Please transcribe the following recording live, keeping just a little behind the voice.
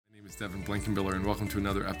is Devin Blankenbiller, and welcome to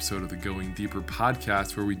another episode of the Going Deeper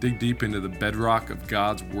podcast, where we dig deep into the bedrock of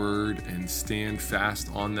God's Word and stand fast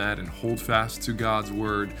on that and hold fast to God's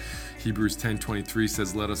Word. Hebrews 10:23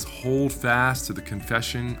 says, "Let us hold fast to the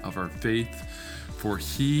confession of our faith, for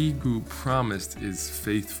he who promised is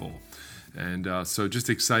faithful." And so just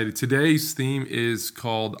excited. Today's theme is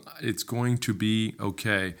called It's Going to Be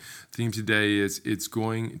Okay. Theme today is It's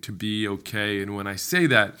Going to Be Okay. And when I say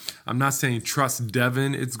that, I'm not saying trust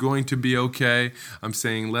Devin, it's going to be okay. I'm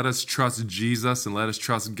saying let us trust Jesus and let us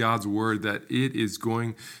trust God's word that it is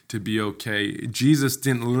going to be okay. Jesus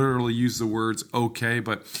didn't literally use the words okay,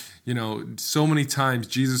 but so many times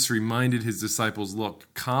Jesus reminded his disciples, look,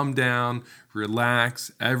 calm down,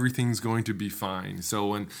 relax, everything's going to be fine.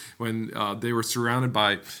 So when they were surrounded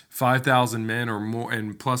by 5,000 men or more,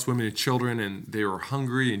 and plus women and children, and they were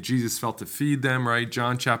hungry, and Jesus felt to feed them, right?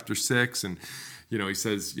 John chapter 6, and he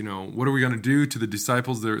says, what are we going to do to the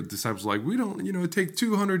disciples? The disciples are like, we don't, take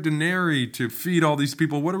 200 denarii to feed all these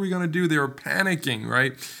people. What are we going to do? They were panicking,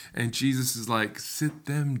 right? And Jesus is like, sit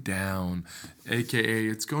them down, AKA,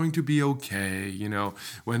 it's going to be okay.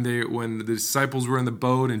 When the disciples were in the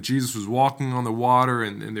boat and Jesus was walking on the water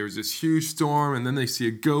and there was this huge storm, and then they see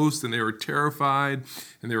a ghost and they were terrified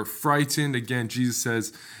and they were frightened. Again, Jesus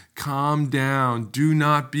says, calm down. Do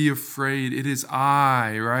not be afraid. It is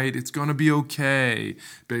I, right? It's going to be okay,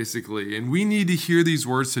 basically. And we need to hear these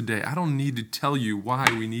words today. I don't need to tell you why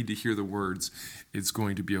we need to hear the words. It's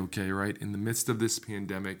going to be okay, right? In the midst of this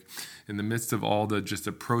pandemic, in the midst of all the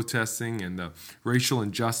protesting and the racial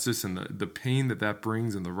injustice and the pain that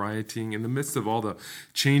brings and the rioting, in the midst of all the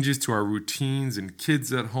changes to our routines and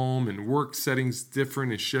kids at home and work settings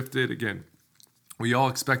different and shifted, again, we all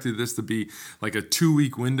expected this to be like a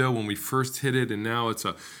 2-week window when we first hit it, and now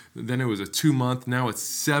then it was a 2-month, now it's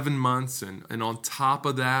 7 months, and on top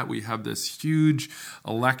of that, we have this huge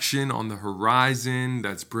election on the horizon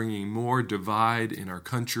that's bringing more divide in our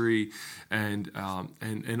country, and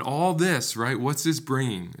all this, right? What's this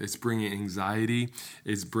bringing? It's bringing anxiety,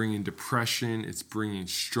 it's bringing depression, it's bringing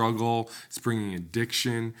struggle, it's bringing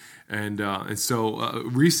addiction, and so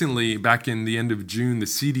recently, back in the end of June, the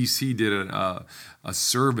CDC did a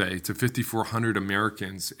survey to 5,400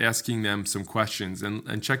 Americans, asking them some questions.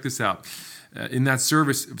 And check this out. In that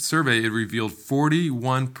survey, it revealed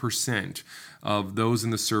 41% of those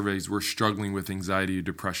in the surveys were struggling with anxiety or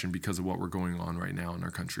depression because of what we're going on right now in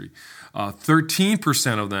our country.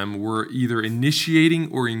 13% of them were either initiating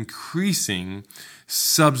or increasing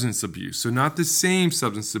substance abuse. So not the same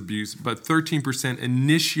substance abuse, but 13%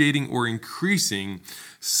 initiating or increasing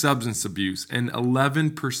substance abuse, and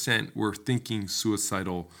 11% were thinking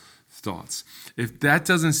suicidal thoughts. If that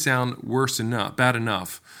doesn't sound bad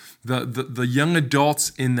enough, the young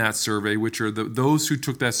adults in that survey, which are those who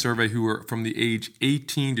took that survey who were from the age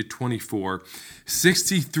 18 to 24,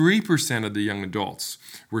 63% of the young adults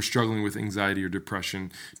were struggling with anxiety or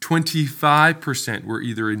depression. 25% were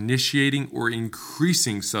either initiating or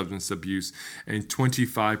increasing substance abuse, and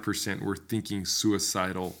 25% were thinking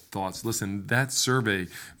suicidal thoughts. Listen, that survey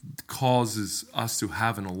causes us to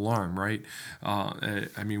have an alarm, right?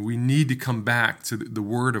 We need to come back to the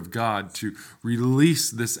Word of God to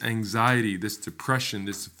release this anxiety, this depression,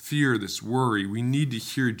 this fear, this worry. We need to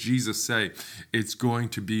hear Jesus say, it's going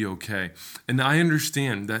to be okay. And I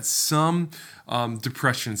understand that some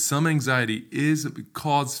depression, some anxiety is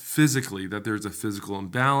caused physically, that there's a physical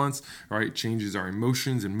imbalance, right? Changes our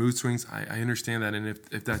emotions and mood swings. I understand that. And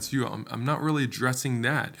if that's you, I'm not really addressing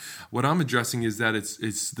that. What I'm addressing is that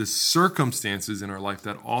it's the circumstances in our life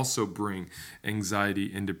that also bring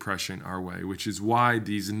anxiety and depression our way, which is why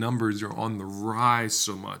these numbers are on the rise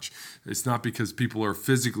so much. It's not because people are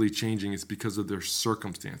physically changing, it's because of their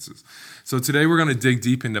circumstances. So today we're going to dig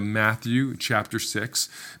deep into Matthew chapter 6.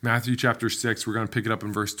 Matthew chapter 6, we're going to pick it up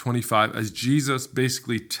in verse 25 as Jesus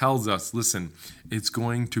basically tells us, listen, it's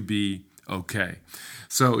going to be okay.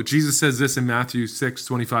 So Jesus says this in Matthew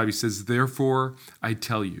 6:25. He says, therefore, I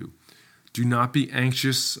tell you, do not be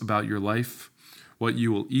anxious about your life, what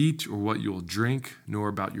you will eat or what you will drink, nor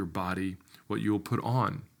about your body, what you will put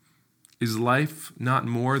on. Is life not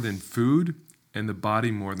more than food, and the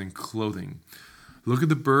body more than clothing? Look at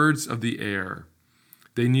the birds of the air.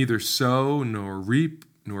 They neither sow nor reap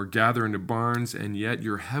nor gather into barns, and yet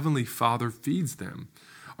your heavenly Father feeds them.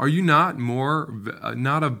 Are you not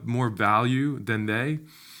of more value than they?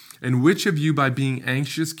 And which of you, by being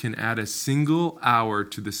anxious, can add a single hour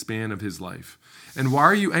to the span of his life? And why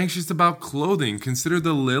are you anxious about clothing? Consider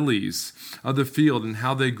the lilies of the field and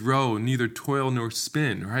how they grow, neither toil nor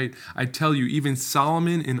spin, right? I tell you, even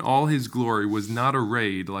Solomon in all his glory was not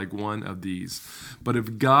arrayed like one of these. But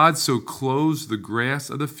if God so clothes the grass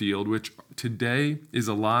of the field, which today is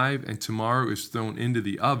alive and tomorrow is thrown into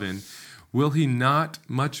the oven, will he not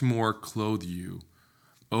much more clothe you,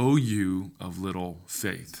 O you of little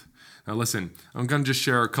faith? Now listen, I'm going to just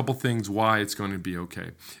share a couple things why it's going to be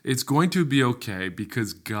okay. It's going to be okay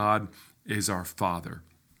because God is our Father.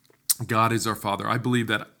 God is our Father. I believe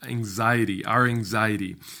that our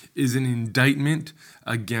anxiety, is an indictment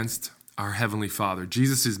against our Heavenly Father.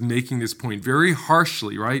 Jesus is making this point very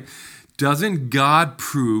harshly, right? Doesn't God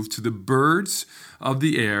prove to the birds of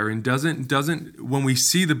the air, and doesn't when we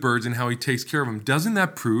see the birds and how he takes care of them, doesn't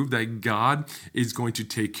that prove that God is going to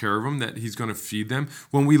take care of them, that he's going to feed them?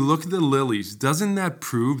 When we look at the lilies, doesn't that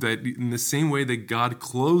prove that in the same way that God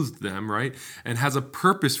clothed them, right, and has a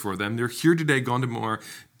purpose for them, they're here today, gone tomorrow,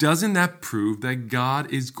 doesn't that prove that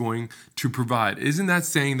God is going to provide? Isn't that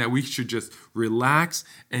saying that we should just relax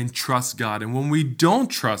and trust God? And when we don't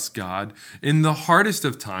trust God in the hardest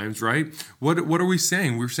of times, right, what are we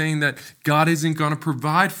saying? We're saying that God isn't going to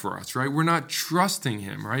provide for us, right? We're not trusting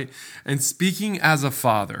him, right? And speaking as a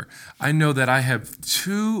father, I know that I have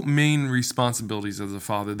two main responsibilities as a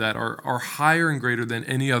father that are higher and greater than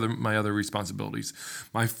my other responsibilities.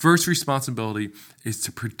 My first responsibility is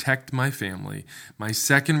to protect my family. My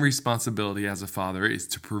second responsibility as a father is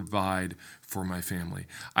to provide for my family.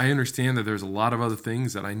 I understand that there's a lot of other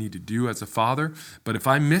things that I need to do as a father, but if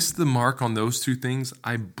I miss the mark on those two things,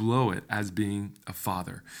 I blow it as being a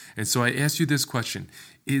father. And so I ask you this question: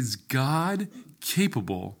 is God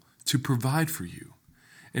capable to provide for you?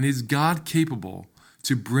 And is God capable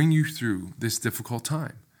to bring you through this difficult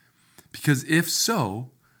time? Because if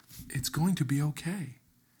so, it's going to be okay.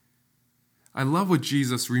 I love what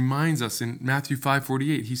Jesus reminds us in Matthew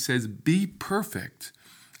 5:48. He says, "Be perfect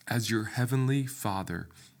as your heavenly Father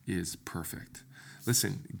is perfect."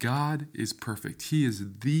 Listen, God is perfect. He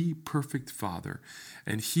is the perfect Father,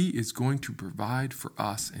 and he is going to provide for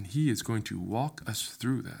us, and he is going to walk us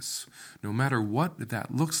through this, no matter what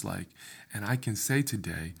that looks like. And I can say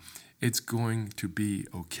today, it's going to be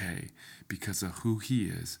okay because of who he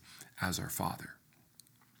is as our Father.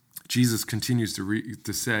 Jesus continues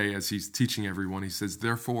to say, as he's teaching everyone, he says,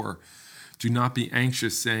 "Therefore, do not be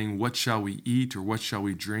anxious, saying, 'What shall we eat, or what shall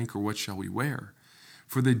we drink, or what shall we wear?'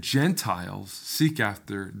 For the Gentiles seek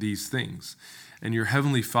after these things, and your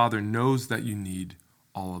heavenly Father knows that you need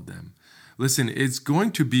all of them." Listen, it's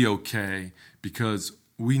going to be okay because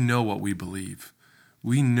we know what we believe.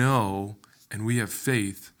 We know and we have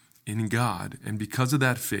faith in God, and because of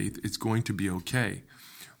that faith, it's going to be okay.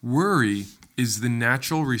 Worry is the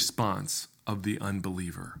natural response of the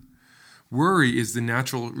unbeliever. Worry is the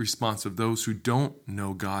natural response of those who don't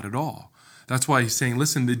know God at all. That's why he's saying,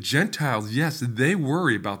 listen, the Gentiles, yes, they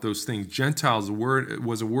worry about those things. Gentiles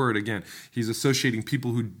was a word, again, he's associating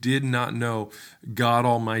people who did not know God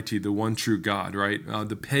Almighty, the one true God, right?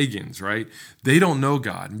 The pagans, right? They don't know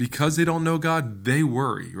God. And because they don't know God, they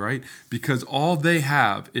worry, right? Because all they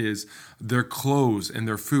have is their clothes and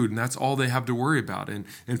their food, and that's all they have to worry about. And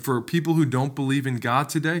for people who don't believe in God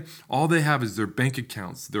today, all they have is their bank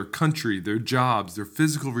accounts, their country, their jobs, their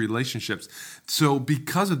physical relationships. So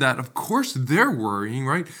because of that, of course, they're worrying,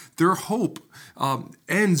 right? Their hope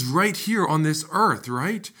ends right here on this earth,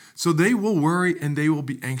 right? So they will worry and they will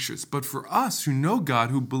be anxious. But for us who know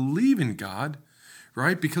God, who believe in God,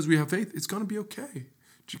 right, because we have faith, it's going to be okay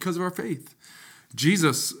because of our faith.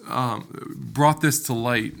 Jesus brought this to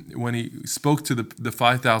light when he spoke to the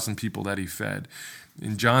 5,000 people that he fed.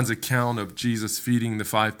 In John's account of Jesus feeding the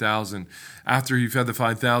 5,000, after he fed the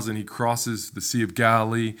 5,000, he crosses the Sea of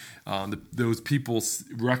Galilee. Those people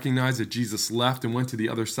recognize that Jesus left and went to the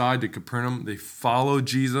other side to Capernaum. They followed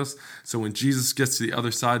Jesus. So when Jesus gets to the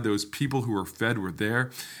other side, those people who were fed were there.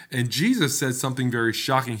 And Jesus says something very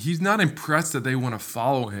shocking. He's not impressed that they want to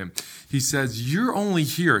follow him. He says, you're only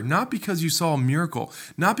here, not because you saw a miracle,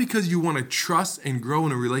 not because you want to trust and grow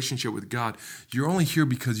in a relationship with God. You're only here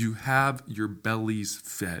because you have your bellies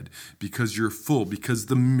fed, because you're full, because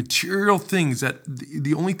the material things, that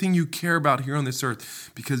the only thing you care about here on this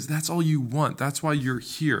earth, because that's all you want. That's why you're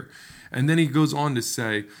here. And then he goes on to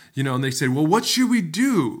say, and they say, well, what should we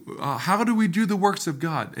do? How do we do the works of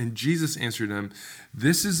God? And Jesus answered them,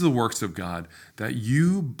 this is the works of God, that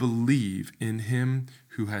you believe in him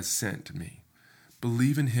who has sent me.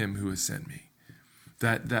 Believe in him who has sent me.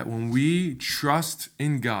 That when we trust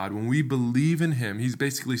in God, when we believe in him, he's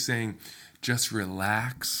basically saying, Just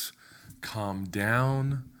relax, calm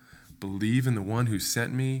down, believe in the one who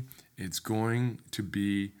sent me. It's going to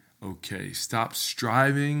be okay. Stop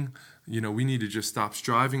striving. We need to just stop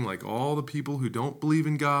striving like all the people who don't believe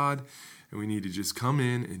in God. And we need to just come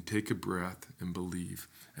in and take a breath and believe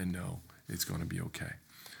and know it's going to be okay.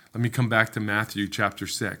 Let me come back to Matthew chapter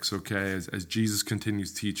 6, okay? As Jesus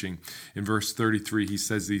continues teaching. In verse 33, he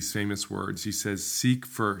says these famous words. He says, seek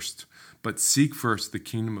first the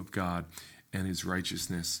kingdom of God and his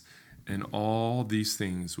righteousness, and all these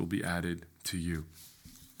things will be added to you.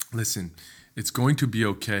 Listen, it's going to be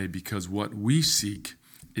okay because what we seek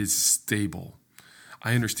is stable.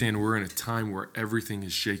 I understand we're in a time where everything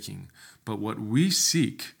is shaking, but what we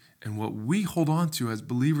seek and what we hold on to as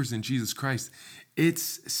believers in Jesus Christ,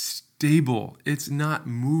 it's stable. It's not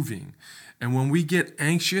moving. And when we get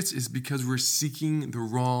anxious, it's because we're seeking the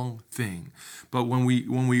wrong thing. But when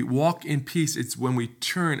we walk in peace, it's when we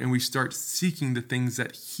turn and we start seeking the things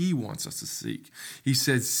that he wants us to seek. He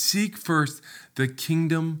says, seek first the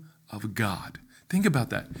kingdom of God. Think about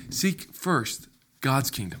that. Seek first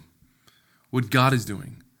God's kingdom, what God is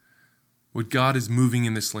doing, what God is moving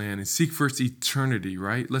in this land, and seek first eternity,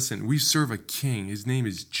 right? Listen, we serve a king. His name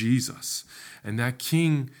is Jesus, and that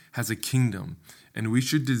king has a kingdom, and we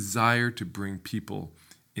should desire to bring people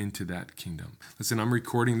into that kingdom. Listen, I'm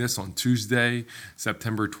recording this on Tuesday,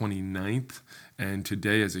 September 29th, and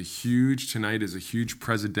tonight is a huge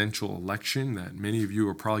presidential election that many of you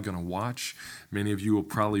are probably going to watch. Many of you will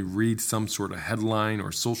probably read some sort of headline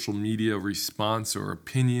or social media response or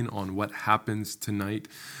opinion on what happens tonight.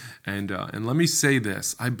 And let me say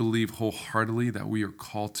this. I believe wholeheartedly that we are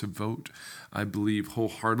called to vote. I believe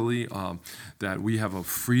wholeheartedly that we have a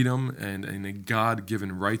freedom and a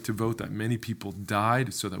God-given right to vote, that many people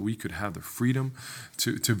died so that we could have the freedom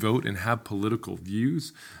to vote and have political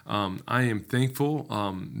views. I am thankful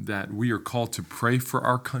that we are called to pray for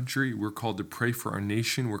our country. We're called to pray for our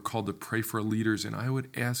nation. We're called to pray for our leaders. And I would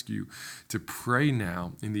ask you to pray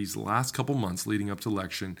now in these last couple months leading up to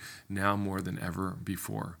election, now more than ever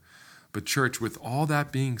before. But church, with all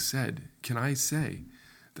that being said, can I say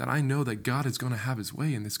that I know that God is going to have his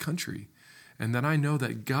way in this country, and that I know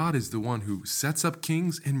that God is the one who sets up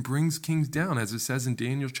kings and brings kings down, as it says in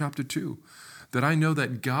Daniel chapter 2. That I know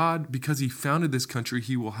that God, because he founded this country,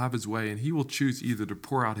 he will have his way, and he will choose either to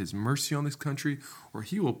pour out his mercy on this country, or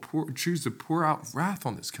he will choose to pour out wrath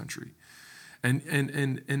on this country.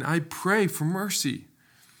 And I pray for mercy,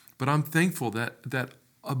 but I'm thankful that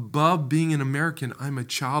above being an American, I'm a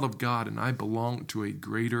child of God, and I belong to a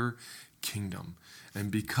greater kingdom. And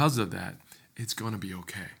because of that, it's going to be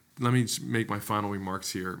okay. Let me make my final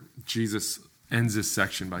remarks here. Jesus ends this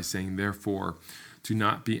section by saying, therefore, do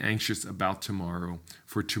not be anxious about tomorrow,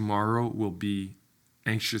 for tomorrow will be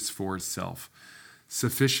anxious for itself.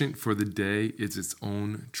 Sufficient for the day is its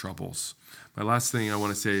own troubles. My last thing I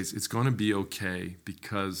want to say is it's going to be okay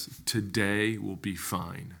because today will be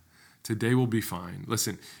fine. Today will be fine.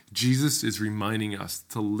 Listen, Jesus is reminding us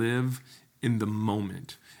to live in the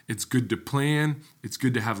moment. It's good to plan. It's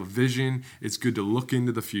good to have a vision. It's good to look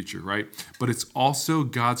into the future, right? But it's also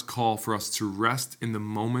God's call for us to rest in the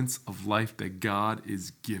moments of life that God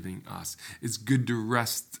is giving us. It's good to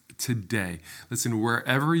rest today. Listen,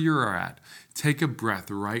 wherever you're at, take a breath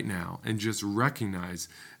right now and just recognize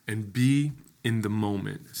and be in the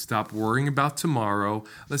moment. Stop worrying about tomorrow.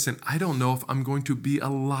 Listen, I don't know if I'm going to be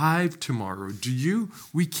alive tomorrow. Do you?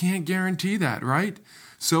 We can't guarantee that, right?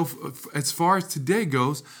 So as far as today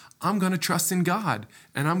goes, I'm going to trust in God,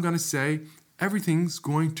 and I'm going to say everything's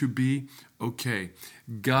going to be okay.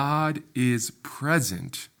 God is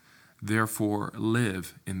present, therefore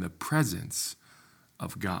live in the presence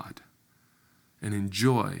of God and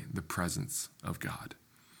enjoy the presence of God.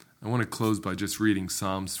 I want to close by just reading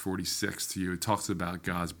Psalms 46 to you. It talks about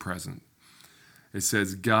God's presence. It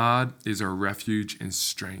says, God is our refuge and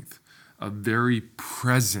strength, a very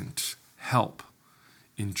present help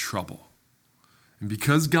in trouble. And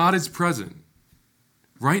because God is present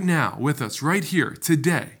right now with us, right here,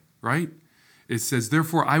 today, right? It says,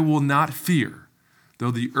 therefore, I will not fear,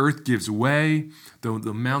 though the earth gives way, though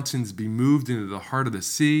the mountains be moved into the heart of the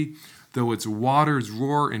sea, though its waters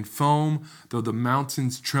roar and foam, though the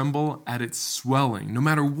mountains tremble at its swelling. No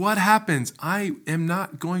matter what happens, I am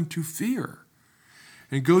not going to fear.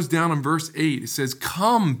 And it goes down in verse 8. It says,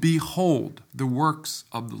 come, behold the works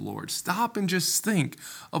of the Lord. Stop and just think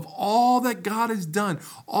of all that God has done,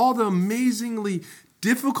 all the amazingly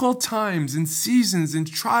difficult times and seasons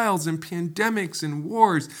and trials and pandemics and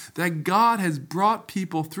wars that God has brought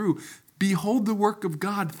people through. Behold the work of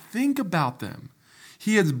God. Think about them.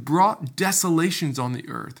 He has brought desolations on the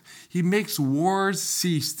earth. He makes wars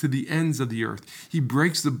cease to the ends of the earth. He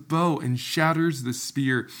breaks the bow and shatters the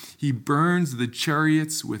spear. He burns the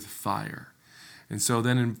chariots with fire. And so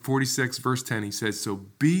then in 46 verse 10, he says, so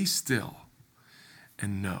be still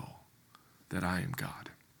and know that I am God.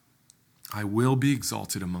 I will be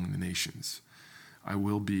exalted among the nations. I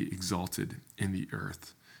will be exalted in the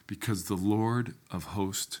earth, because the Lord of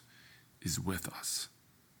hosts is with us.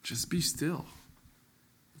 Just be still.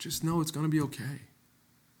 Just know it's going to be okay.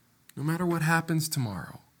 No matter what happens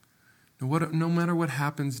tomorrow, no matter what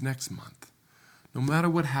happens next month, no matter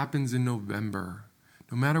what happens in November,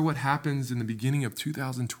 no matter what happens in the beginning of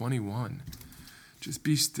 2021, just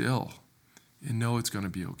be still and know it's going to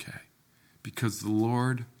be okay, because the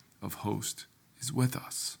Lord of hosts is with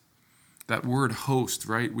us. That word host,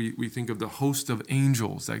 right? We think of the host of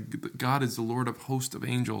angels, that God is the Lord of hosts of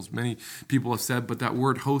angels. Many people have said, but that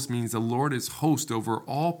word host means the Lord is host over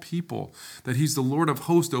all people, that he's the Lord of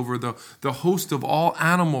hosts over the host of all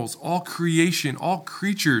animals, all creation, all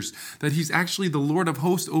creatures, that he's actually the Lord of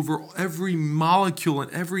hosts over every molecule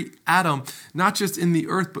and every atom, not just in the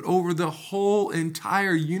earth, but over the whole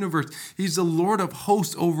entire universe. He's the Lord of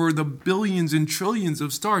hosts over the billions and trillions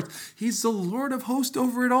of stars. He's the Lord of hosts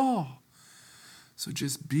over it all. So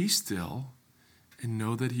just be still and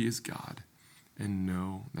know that he is God, and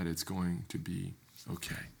know that it's going to be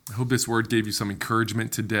okay. I hope this word gave you some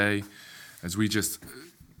encouragement today as we just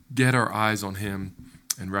get our eyes on him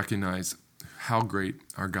and recognize how great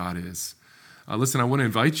our God is. Listen, I want to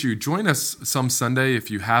invite you, join us some Sunday if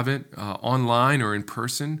you haven't, online or in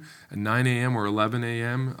person at 9 a.m. or 11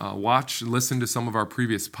 a.m. Listen to some of our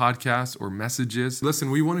previous podcasts or messages. Listen,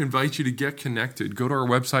 we want to invite you to get connected. Go to our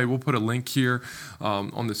website. We'll put a link here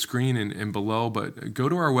on the screen and below, but go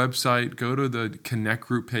to our website, go to the Connect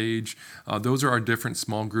group page. Those are our different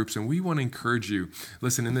small groups, and we want to encourage you,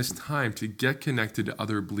 listen, in this time to get connected to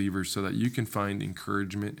other believers so that you can find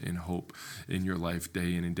encouragement and hope in your life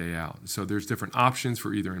day in and day out. So there's different options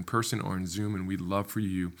for either in person or in Zoom, and we'd love for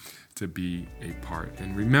you to be a part.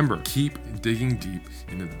 And remember, keep digging deep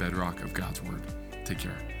into the bedrock of God's Word. Take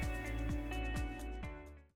care.